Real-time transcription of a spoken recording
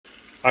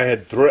I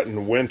had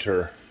threatened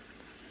Winter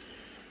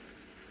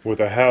with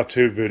a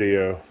how-to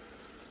video.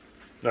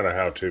 Not a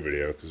how-to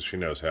video, because she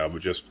knows how,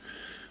 but just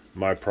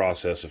my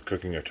process of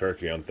cooking a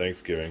turkey on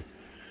Thanksgiving.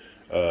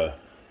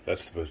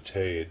 That's the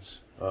potatoes.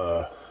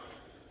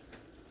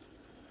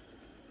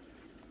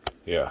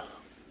 Yeah,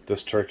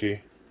 this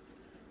turkey,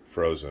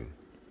 frozen.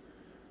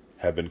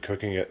 Have been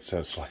cooking it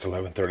since like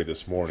 11:30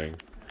 this morning.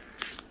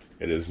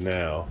 It is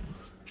now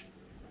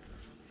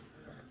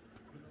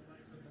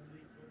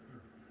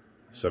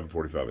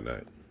 7:45 at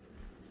night.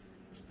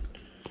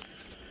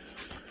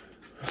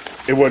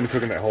 It wasn't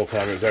cooking that whole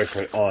time. It was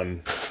actually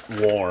on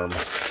warm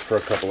for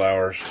a couple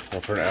hours,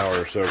 well, for an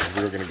hour or so, because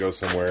we were going to go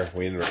somewhere.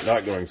 We ended up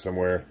not going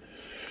somewhere.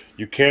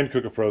 You can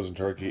cook a frozen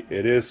turkey.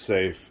 It is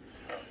safe.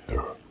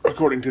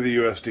 According to the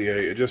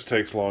USDA, it just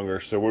takes longer,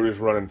 so we're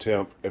just running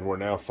temp, and we're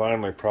now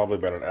finally probably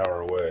about an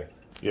hour away.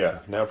 Yeah,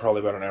 now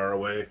probably about an hour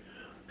away.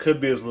 Could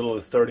be as little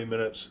as 30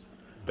 minutes.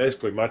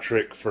 Basically, my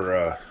trick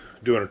for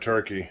doing a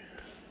turkey,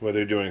 whether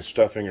you're doing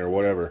stuffing or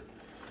whatever,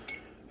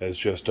 is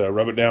just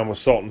rub it down with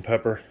salt and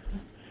pepper.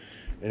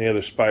 Any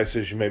other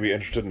spices you may be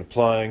interested in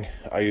applying.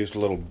 I used a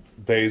little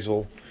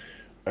basil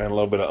and a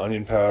little bit of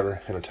onion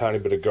powder and a tiny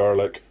bit of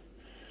garlic.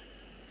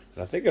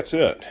 And I think that's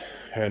it.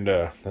 And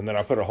then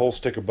I put a whole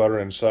stick of butter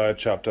inside,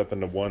 chopped up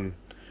into one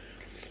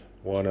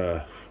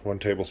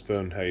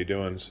tablespoon. How you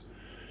doings?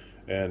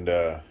 And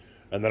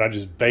then I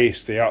just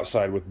baste the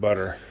outside with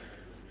butter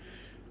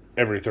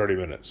every 30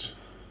 minutes.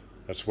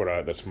 That's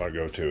my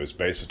go-to, is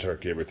baste the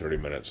turkey every 30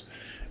 minutes.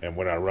 And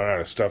when I run out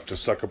of stuff to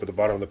suck up at the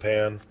bottom of the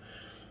pan,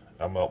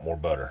 I melt more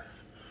butter.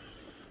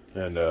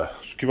 And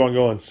just keep on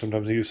going.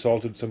 Sometimes I use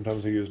salted,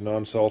 sometimes I use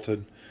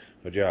non-salted.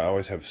 But yeah, I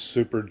always have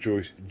super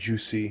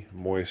juicy,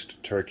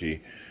 moist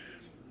turkey.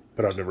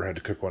 But I've never had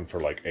to cook one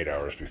for like 8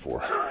 hours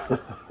before.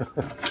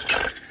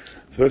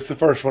 So it's the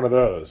first one of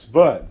those.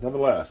 But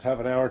nonetheless, half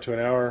an hour to an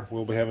hour,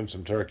 we'll be having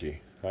some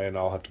turkey. And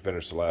I'll have to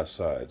finish the last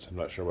sides. I'm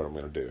not sure what I'm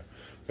going to do.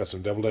 Got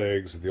some deviled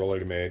eggs that the old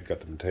lady made. Got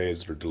the potatoes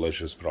that are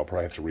delicious, but I'll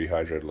probably have to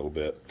rehydrate a little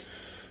bit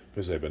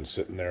because they've been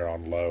sitting there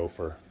on low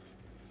for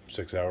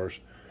 6 hours.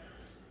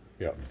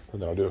 Yeah,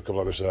 and then I'll do a couple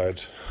other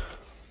sides.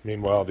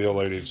 Meanwhile, the old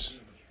lady's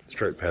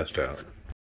straight passed out.